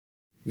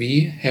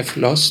We have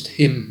lost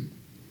him.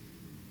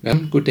 Well,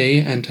 good day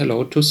and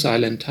hello to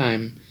Silent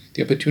Time,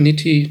 the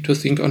opportunity to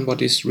think on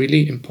what is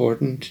really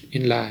important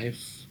in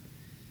life.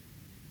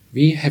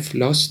 We have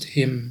lost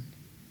him.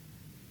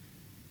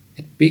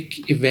 At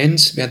big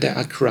events where there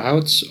are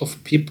crowds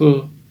of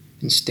people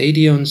in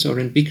stadiums or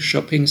in big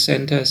shopping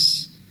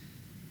centers,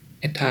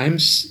 at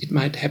times it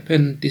might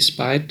happen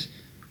despite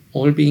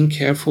all being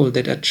careful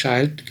that a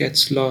child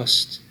gets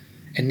lost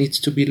and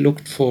needs to be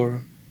looked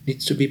for,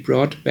 needs to be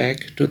brought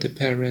back to the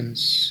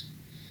parents.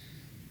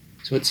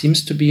 So it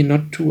seems to be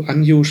not too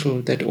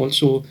unusual that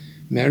also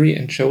Mary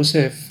and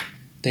Joseph,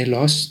 they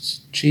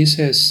lost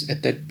Jesus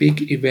at that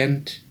big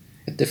event,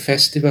 at the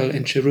festival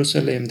in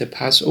Jerusalem, the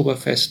Passover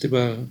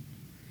festival,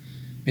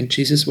 when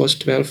Jesus was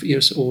 12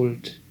 years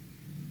old.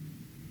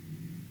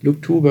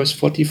 Luke 2 verse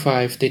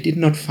 45, they did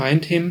not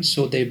find him,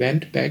 so they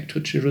went back to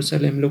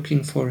Jerusalem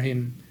looking for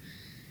him.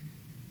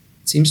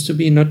 It seems to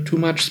be not too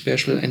much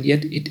special, and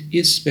yet it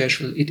is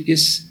special, it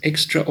is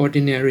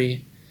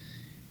extraordinary,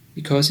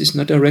 because it's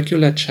not a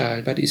regular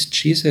child, but it's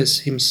Jesus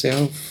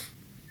himself.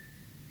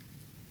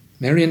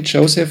 Mary and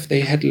Joseph,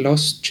 they had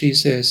lost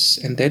Jesus,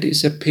 and that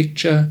is a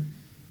picture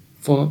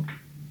for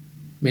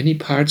many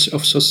parts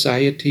of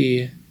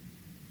society.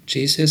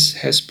 Jesus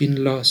has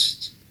been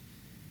lost.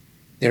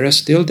 There are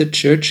still the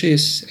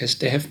churches, as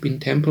there have been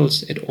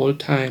temples at all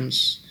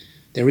times.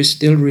 There is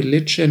still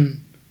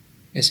religion,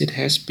 as it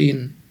has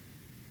been.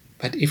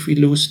 But if we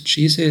lose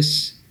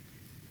Jesus,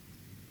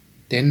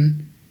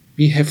 then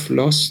we have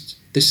lost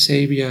the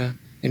Savior,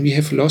 and we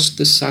have lost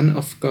the Son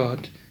of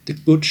God, the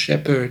Good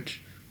Shepherd,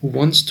 who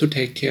wants to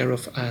take care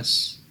of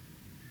us.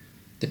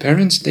 The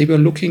parents, they were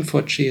looking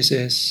for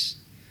Jesus.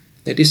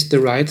 That is the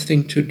right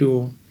thing to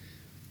do,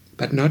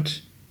 but not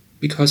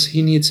because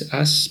he needs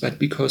us, but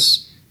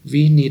because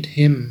we need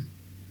him.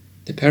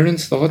 The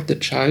parents thought the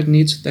child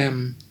needs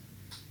them,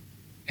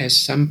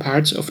 as some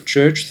parts of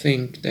church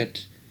think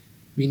that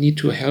we need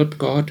to help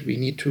God, we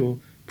need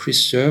to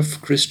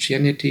preserve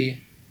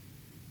Christianity.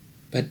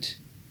 But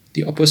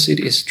the opposite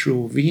is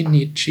true. We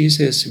need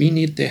Jesus, we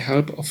need the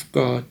help of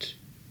God.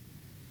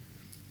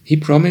 He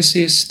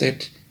promises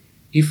that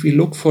if we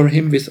look for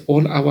him with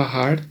all our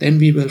heart, then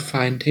we will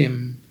find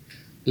him.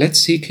 Let's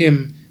seek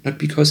him, not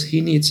because he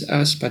needs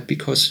us, but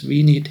because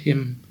we need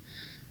him.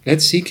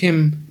 Let's seek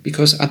him,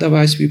 because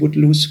otherwise we would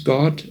lose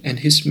God and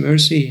his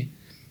mercy.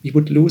 We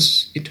would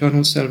lose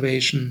eternal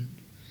salvation.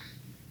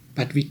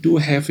 But we do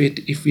have it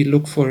if we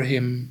look for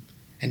him,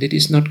 and it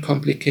is not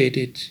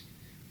complicated,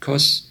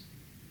 because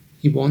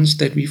he wants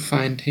that we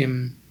find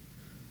him.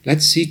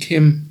 Let's seek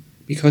him,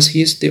 because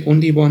he is the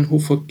only one who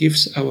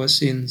forgives our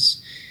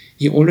sins.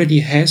 He already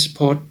has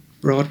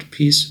brought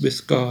peace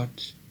with God.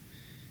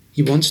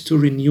 He wants to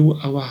renew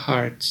our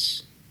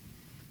hearts.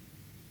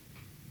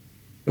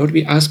 Lord,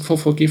 we ask for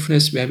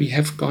forgiveness where we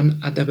have gone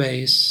other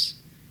ways,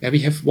 where we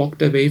have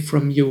walked away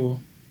from you,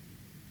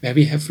 where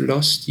we have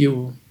lost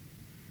you.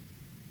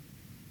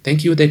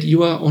 Thank you that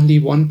you are only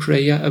one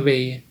prayer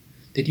away,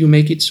 that you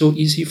make it so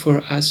easy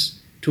for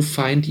us to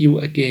find you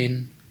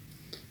again.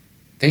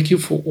 Thank you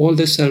for all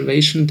the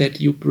salvation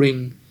that you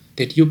bring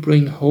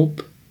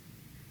hope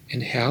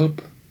and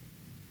help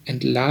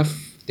and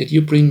love, that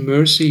you bring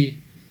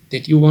mercy,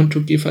 that you want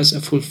to give us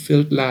a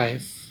fulfilled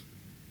life.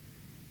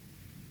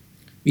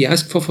 We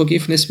ask for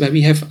forgiveness where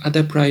we have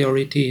other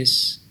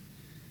priorities.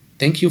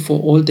 Thank you for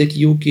all that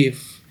you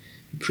give.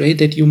 We pray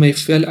that you may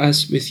fill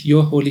us with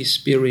your Holy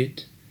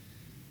Spirit,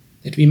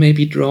 that we may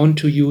be drawn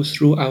to you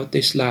throughout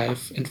this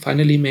life and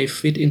finally may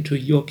fit into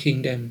your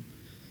kingdom.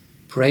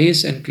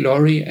 Praise and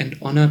glory and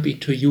honor be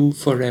to you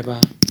forever.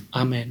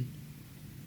 Amen.